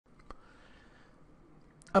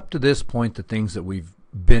up to this point, the things that we've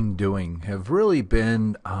been doing have really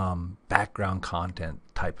been background content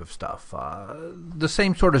type of stuff. The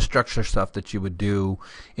same sort of structure stuff that you would do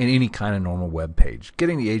in any kind of normal web page.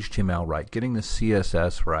 Getting the HTML right, getting the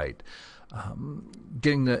CSS right,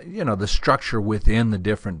 getting the structure within the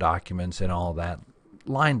different documents and all that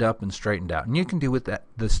lined up and straightened out. And you can do with that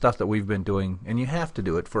the stuff that we've been doing, and you have to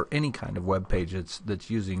do it for any kind of web page that's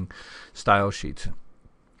using style sheets.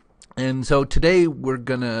 And so today we're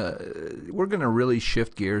gonna really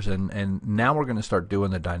shift gears, and now we're gonna start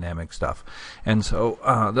doing the dynamic stuff. And so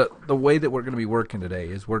the way that we're gonna be working today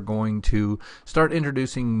is we're going to start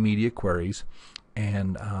introducing media queries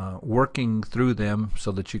and working through them so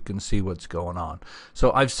that you can see what's going on.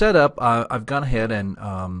 So I've set up, I've gone ahead and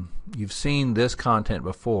you've seen this content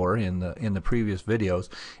before in the previous videos,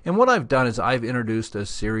 and what I've done is I've introduced a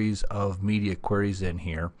series of media queries in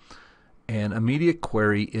here. And a media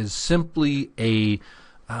query is simply a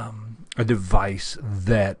device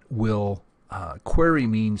that will query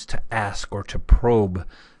means to ask or to probe,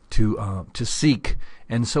 to seek.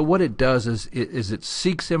 And so what it does is it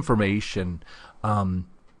seeks information.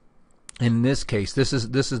 In this case, this is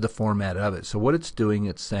the format of it. So what it's doing,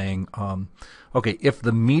 it's saying, okay, if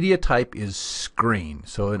the media type is screen,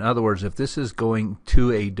 so in other words, if this is going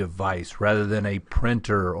to a device rather than a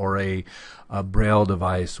printer or a braille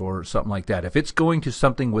device or something like that, if it's going to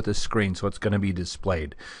something with a screen, so it's going to be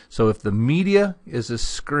displayed. So if the media is a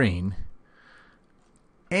screen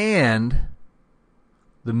and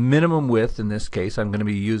the minimum width, in this case, I'm going to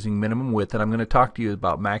be using minimum width, and I'm going to talk to you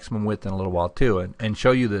about maximum width in a little while too, and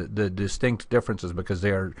show you the distinct differences, because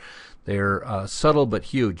they're subtle but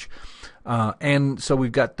huge. And so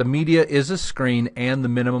we've got the media is a screen and the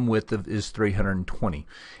minimum width is 320.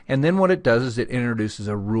 And then what it does is it introduces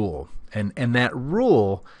a rule, and that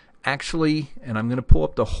rule actually, and I'm going to pull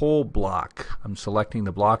up the whole block. I'm selecting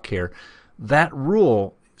the block here. That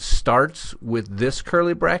rule starts with this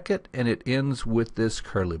curly bracket and it ends with this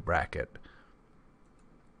curly bracket.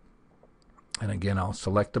 And again, I'll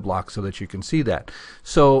select the block so that you can see that.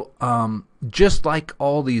 So just like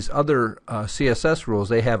all these other CSS rules,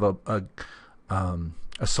 they have a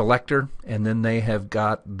selector, and then they have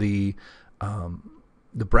got the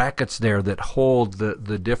brackets there that hold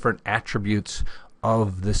the different attributes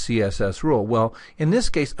of the CSS rule. Well, in this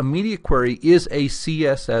case, a media query is a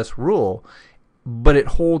CSS rule, but it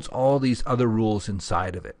holds all these other rules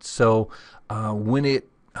inside of it. So when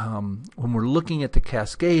we're looking at the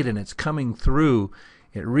cascade and it's coming through,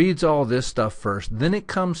 it reads all this stuff first, then it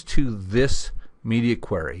comes to this media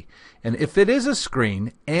query. And if it is a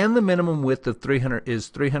screen and the minimum width of 300 is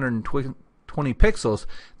 320 pixels,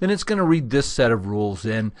 then it's going to read this set of rules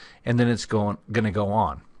in, and then it's going to go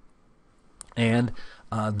on. And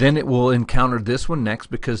then it will encounter this one next,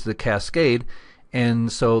 because the cascade.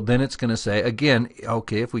 And so then it's going to say, again,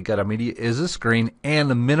 okay, if we got a media is a screen and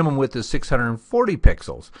the minimum width is 640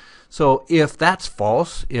 pixels. So if that's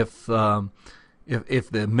false, if the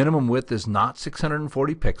minimum width is not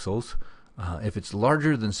 640 pixels, if it's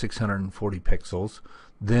larger than 640 pixels,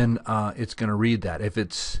 then it's going to read that. If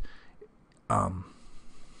it's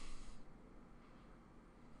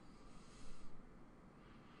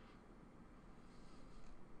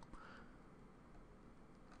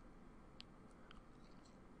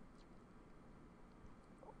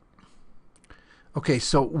okay,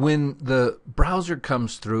 so when the browser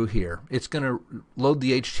comes through here, it's going to load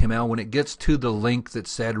the HTML. When it gets to the link that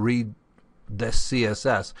said read this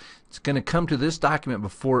CSS, it's going to come to this document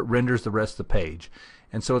before it renders the rest of the page.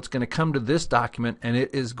 And so it's going to come to this document, and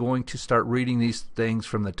it is going to start reading these things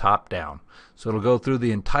from the top down. So it'll go through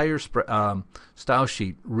the entire style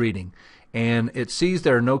sheet reading. And it sees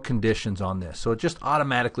there are no conditions on this, so it just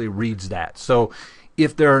automatically reads that. So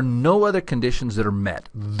if there are no other conditions that are met,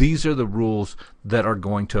 these are the rules that are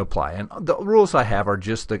going to apply. And the rules I have are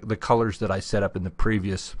just the colors that I set up in the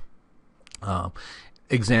previous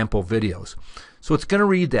example videos. So it's going to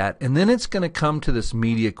read that, and then it's going to come to this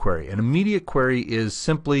media query. And a media query is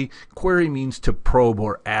simply, query means to probe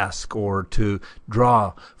or ask or to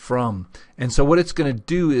draw from. And so what it's going to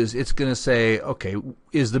do is it's going to say, okay,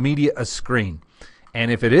 is the media a screen? And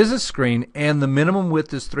if it is a screen and the minimum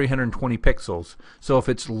width is 320 pixels, so if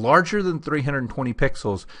it's larger than 320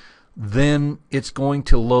 pixels, then it's going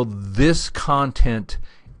to load this content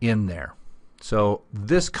in there. So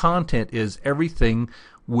this content is everything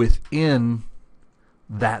within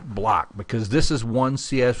that block, because this is one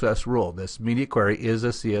CSS rule. This media query is a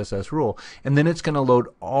CSS rule, and then it's going to load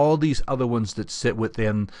all these other ones that sit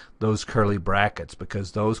within those curly brackets,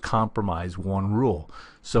 because those comprise one rule.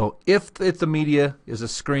 So if the media is a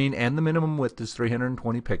screen and the minimum width is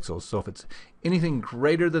 320 pixels, so if it's anything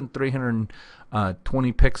greater than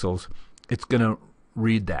 320 pixels, it's going to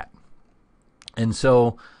read that. And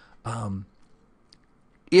so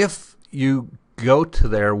if you go to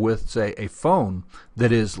there with, say, a phone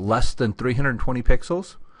that is less than 320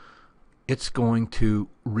 pixels, it's going to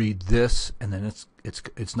read this, and then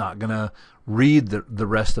it's not going to read the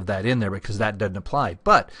rest of that in there, because that doesn't apply.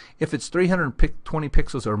 But if it's 320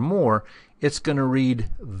 pixels or more, it's going to read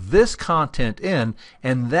this content in,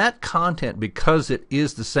 and that content, because it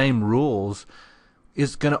is the same rules,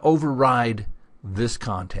 is going to override this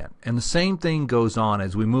content. And the same thing goes on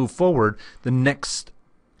as we move forward. The next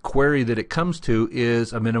query that it comes to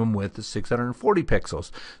is a minimum width of 640 pixels.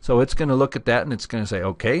 So it's going to look at that and it's going to say,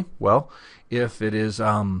 okay, well, if it is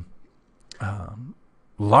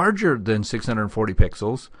larger than 640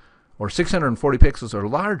 pixels, or 640 pixels or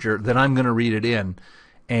larger, then I'm going to read it in,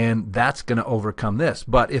 and that's going to overcome this.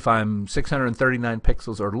 But if I'm 639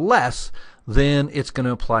 pixels or less, then it's going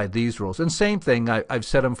to apply these rules. And same thing, I've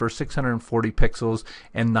set them for 640 pixels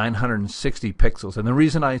and 960 pixels. And the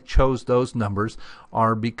reason I chose those numbers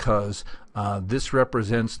are because this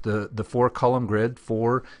represents the 4-column grid,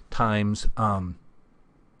 4 times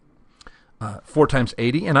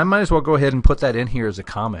 80. And I might as well go ahead and put that in here as a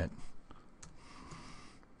comment.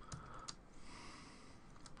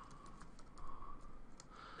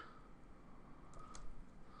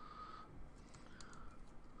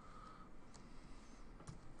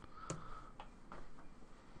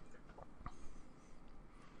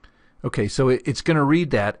 Okay, so it's going to read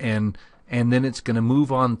that, and then it's going to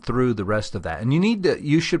move on through the rest of that. And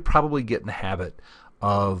you should probably get in the habit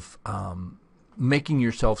of making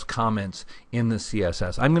yourselves comments in the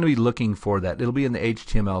CSS. I'm going to be looking for that. It'll be in the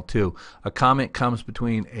HTML too. A comment comes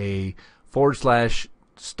between a /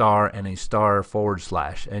 and a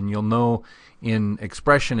 */, and you'll know in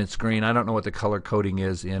Expression it's green. I don't know what the color coding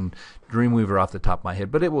is in Dreamweaver off the top of my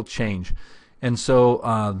head, but it will change. And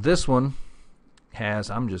so this one has,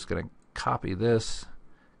 I'm just going to copy this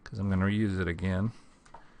because I'm going to reuse it again.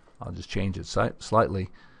 I'll just change it slightly.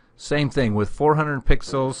 Same thing with 400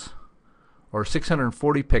 pixels or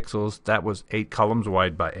 640 pixels. That was 8 columns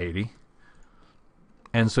wide by 80.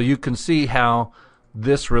 And so you can see how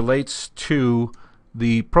this relates to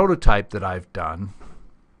the prototype that I've done.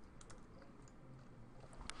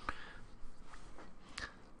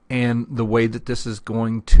 And the way that this is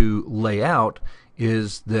going to lay out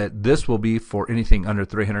is that this will be for anything under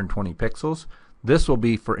 320 pixels. This will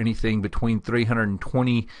be for anything between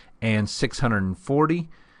 320 and 640.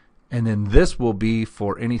 And then this will be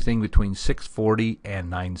for anything between 640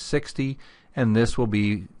 and 960. And this will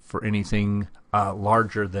be for anything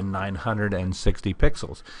larger than 960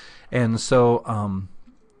 pixels. And so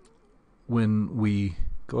when we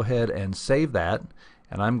go ahead and save that,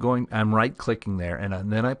 and I'm right clicking there,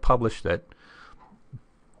 and then I published it.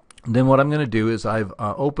 Then what I'm going to do is I've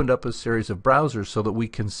opened up a series of browsers so that we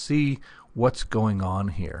can see what's going on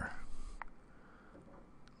here.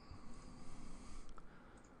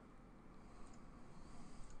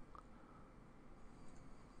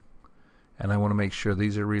 And I want to make sure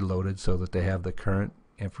these are reloaded so that they have the current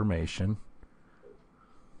information.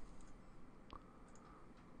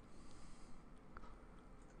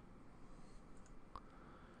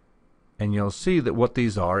 And you'll see that what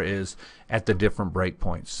these are is at the different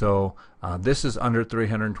breakpoints. So this is under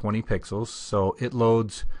 320 pixels, so it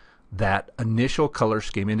loads that initial color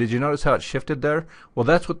scheme. And did you notice how it shifted there? Well,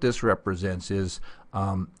 that's what this represents, is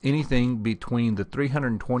anything between the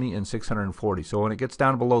 320 and 640. So when it gets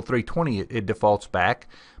down below 320, it defaults back,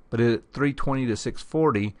 but at 320 to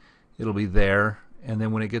 640, it'll be there. And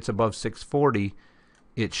then when it gets above 640,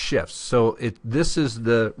 it shifts. So this is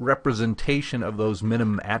the representation of those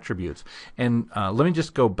minimum attributes. And let me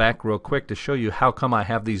just go back real quick to show you how come I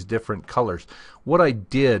have these different colors. What I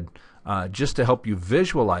did just to help you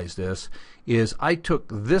visualize this is I took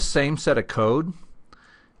this same set of code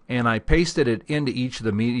and I pasted it into each of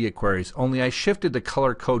the media queries, only I shifted the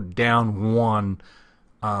color code down one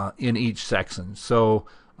in each section. So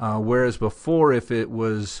whereas before, if it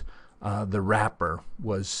was the wrapper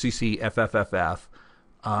was CCFFFF,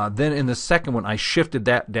 then in the second one I shifted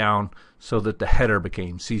that down so that the header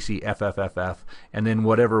became CCFFFF, and then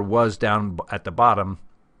whatever was down at the bottom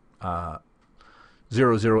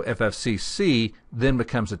 00FFCC then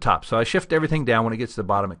becomes the top. So I shift everything down. When it gets to the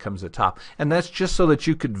bottom, it comes to the top. And that's just so that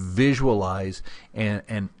you could visualize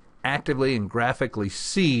and actively and graphically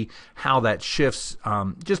see how that shifts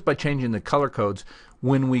just by changing the color codes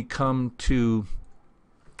when we come to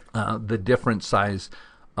the different size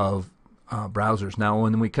of browsers. Now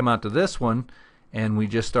when we come out to this one and we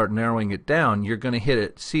just start narrowing it down, you're going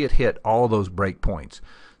to see it hit all those breakpoints.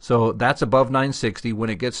 So that's above 960. When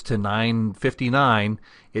it gets to 959,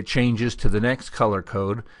 it changes to the next color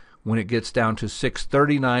code. When it gets down to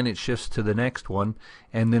 639, it shifts to the next one.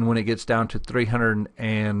 And then when it gets down to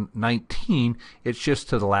 319, it shifts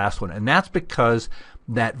to the last one. And that's because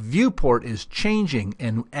that viewport is changing.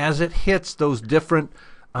 And as it hits those different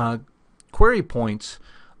query points,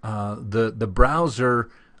 the browser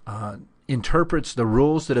interprets the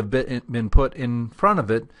rules that have been put in front of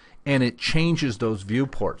it, and it changes those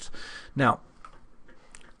viewports. Now,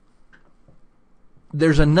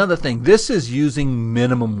 there's another thing. This is using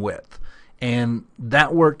minimum width, and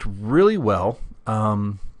that worked really well.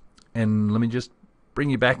 And let me just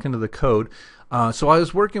bring you back into the code. So I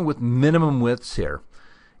was working with minimum widths here,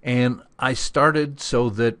 and I started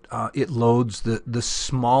so that it loads the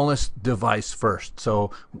smallest device first.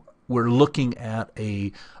 So we're looking at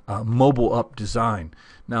a mobile up design.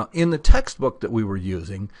 Now, in the textbook that we were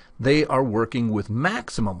using, they are working with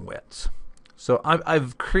maximum widths. So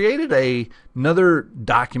I've created another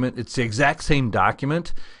document. It's the exact same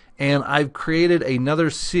document, and I've created another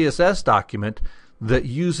CSS document that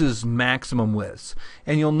uses maximum widths.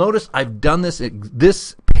 And you'll notice I've done this.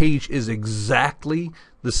 This page is exactly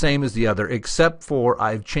the same as the other, except for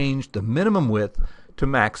I've changed the minimum width to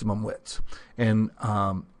maximum widths, and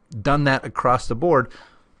done that across the board.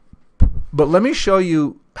 But let me show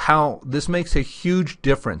you how this makes a huge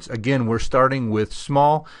difference. Again, we're starting with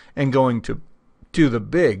small and going to the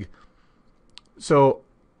big. So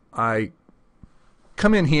I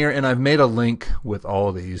come in here and I've made a link with all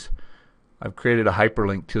of these. I've created a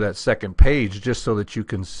hyperlink to that second page just so that you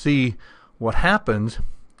can see what happens.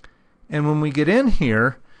 And when we get in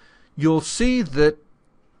here, you'll see that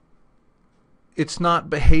it's not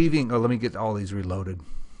behaving. Oh, let me get all these reloaded.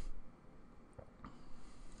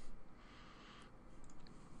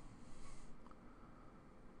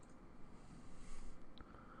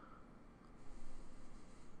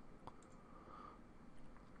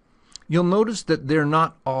 You'll notice that they're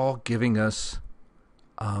not all giving us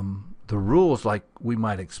the rules like we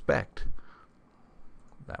might expect.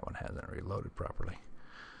 That one hasn't reloaded properly.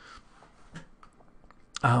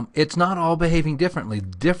 It's not all behaving differently.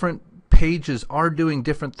 Different pages are doing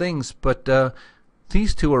different things, but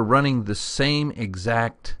these two are running the same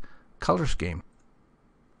exact color scheme.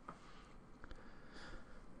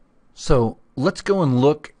 So let's go and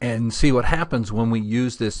look and see what happens when we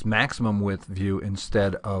use this maximum width view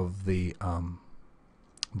instead of the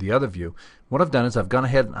other view. What I've done is I've gone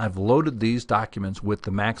ahead and I've loaded these documents with the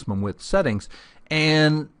maximum width settings,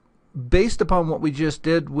 and based upon what we just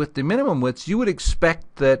did with the minimum widths, you would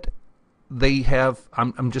expect that they have,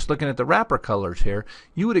 I'm just looking at the wrapper colors here,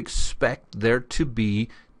 you would expect there to be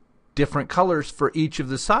different colors for each of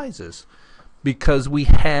the sizes, because we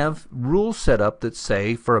have rules set up that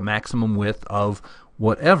say for a maximum width of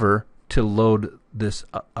whatever to load this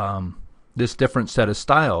this different set of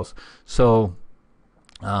styles. So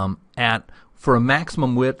for a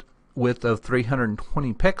maximum width of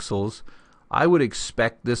 320 pixels, I would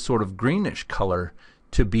expect this sort of greenish color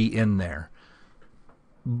to be in there.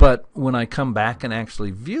 But when I come back and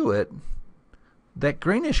actually view it, that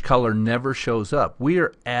greenish color never shows up. We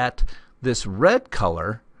are at this red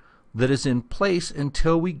color that is in place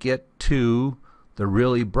until we get to the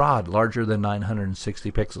really broad, larger than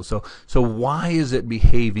 960 pixels. So why is it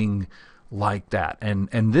behaving like that?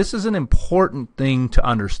 And this is an important thing to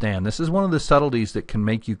understand. This is one of the subtleties that can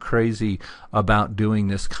make you crazy about doing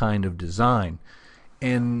this kind of design.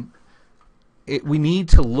 And we need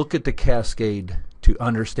to look at the cascade to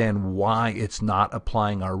understand why it's not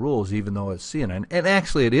applying our rules, even though it's seeing it. And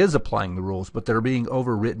actually it is applying the rules, but they're being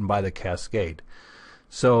overwritten by the cascade.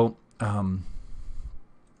 So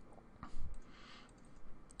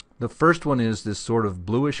the first one is this sort of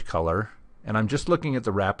bluish color, and I'm just looking at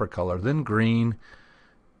the wrapper color, then green,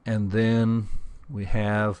 and then we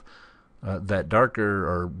have that darker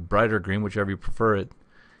or brighter green, whichever you prefer it.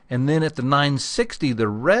 And then at the 960, the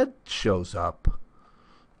red shows up,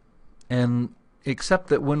 and except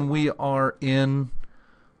that when we are in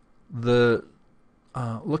the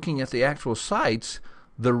looking at the actual sites,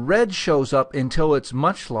 the red shows up until it's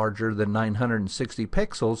much larger than 960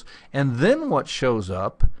 pixels, and then what shows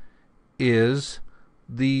up is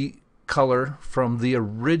the color from the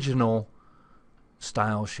original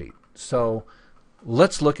style sheet. So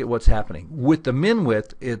let's look at what's happening. With the min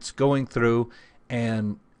width, it's going through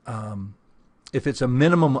and if it's a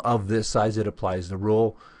minimum of this size, it applies the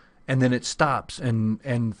rule, and then it stops.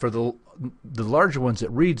 And for the larger ones,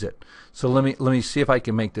 it reads it. So let me see if I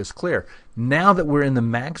can make this clear. Now that we're in the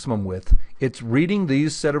maximum width, it's reading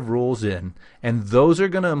these set of rules in, and those are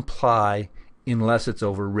going to apply unless it's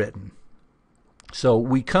overwritten. So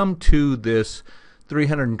we come to this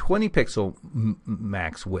 320 pixel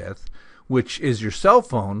max width, which is your cell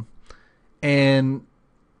phone, and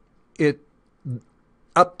it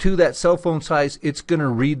up to that cell phone size, it's going to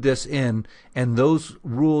read this in, and those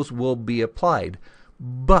rules will be applied.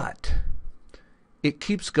 But it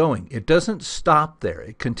keeps going. It doesn't stop there.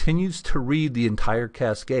 It continues to read the entire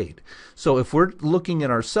cascade. So if we're looking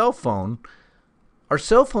at our cell phone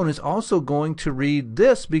is also going to read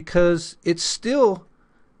this because it's still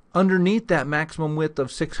underneath that maximum width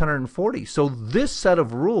of 640. So this set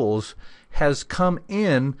of rules has come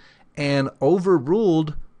in and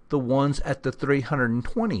overruled the ones at the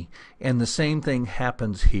 320. And the same thing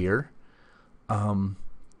happens here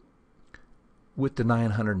with the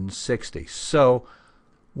 960. So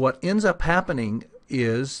what ends up happening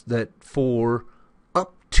is that for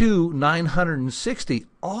up to 960,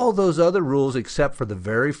 all those other rules except for the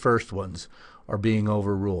very first ones are being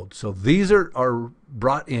overruled. So these are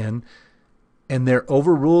brought in, and they're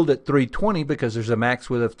overruled at 320 because there's a max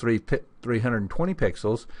width of 320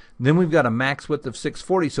 pixels. Then we've got a max width of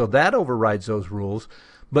 640, so that overrides those rules.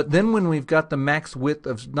 But then when we've got the max width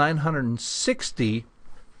of 960,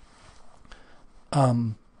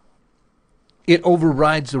 it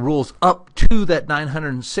overrides the rules up to that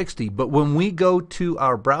 960. But when we go to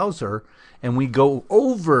our browser and we go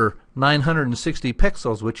over 960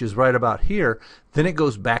 pixels, which is right about here, then it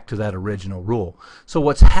goes back to that original rule. So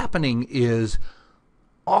what's happening is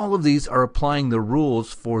all of these are applying the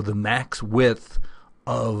rules for the max width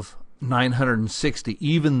of 960,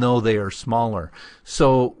 even though they are smaller.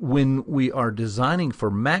 So when we are designing for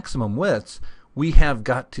maximum widths, we have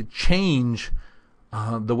got to change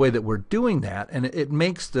the way that we're doing that, and it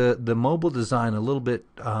makes the mobile design a little bit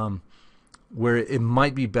where it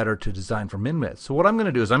might be better to design for min width. So what I'm going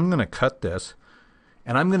to do is I'm going to cut this,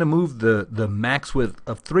 and I'm going to move the max width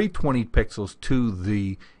of 320 pixels to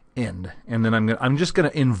the end, and then I'm just going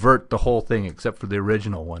to invert the whole thing except for the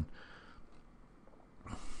original one.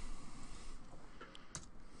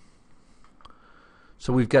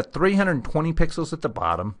 So we've got 320 pixels at the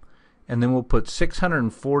bottom, and then we'll put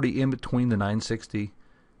 640 in between the 960.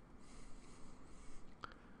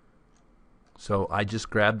 So I just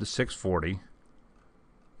grabbed the 640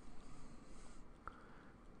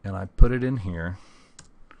 and I put it in here.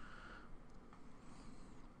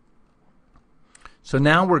 So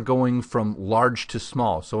now we're going from large to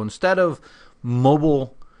small. So instead of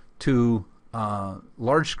mobile to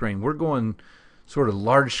large screen, we're going sort of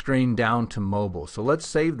large screen down to mobile. So let's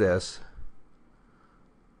save this,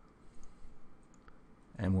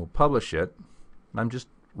 and we'll publish it. I'm just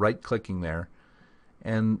right-clicking there.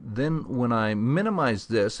 And then when I minimize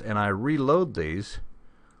this and I reload these,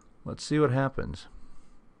 let's see what happens.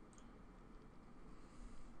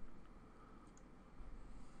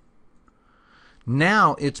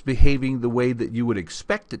 Now it's behaving the way that you would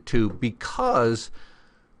expect it to, because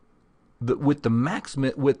with the max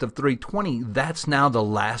width of 320, that's now the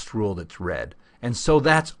last rule that's read. And so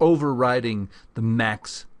that's overriding the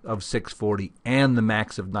max of 640 and the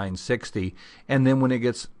max of 960. And then when it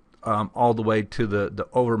gets all the way to the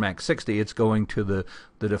over max 60, it's going to the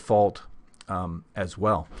default as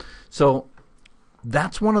well. So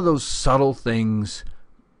that's one of those subtle things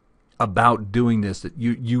about doing this, that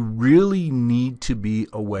you really need to be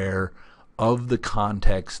aware of the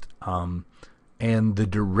context and the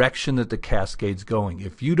direction that the cascade's going.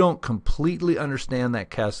 If you don't completely understand that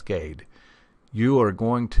cascade, you are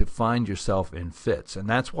going to find yourself in fits. And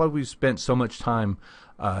that's why we've spent so much time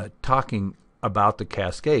talking about the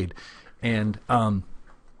cascade. And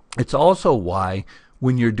it's also why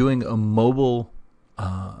when you're doing a mobile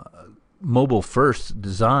first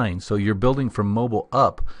design, so you're building from mobile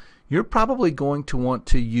up, you're probably going to want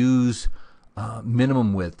to use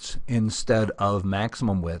minimum widths instead of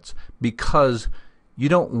maximum widths, because you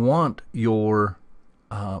don't want your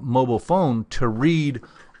mobile phone to read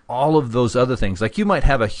all of those other things. Like you might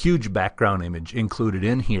have a huge background image included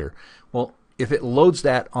in here. Well, if it loads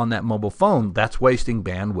that on that mobile phone, that's wasting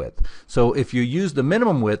bandwidth. So if you use the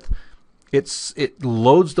minimum width, it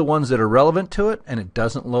loads the ones that are relevant to it, and it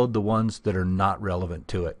doesn't load the ones that are not relevant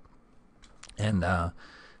to it. And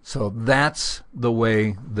so that's the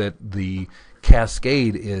way that the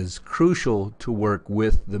cascade is crucial to work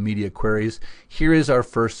with the media queries. Here is our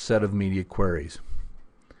first set of media queries.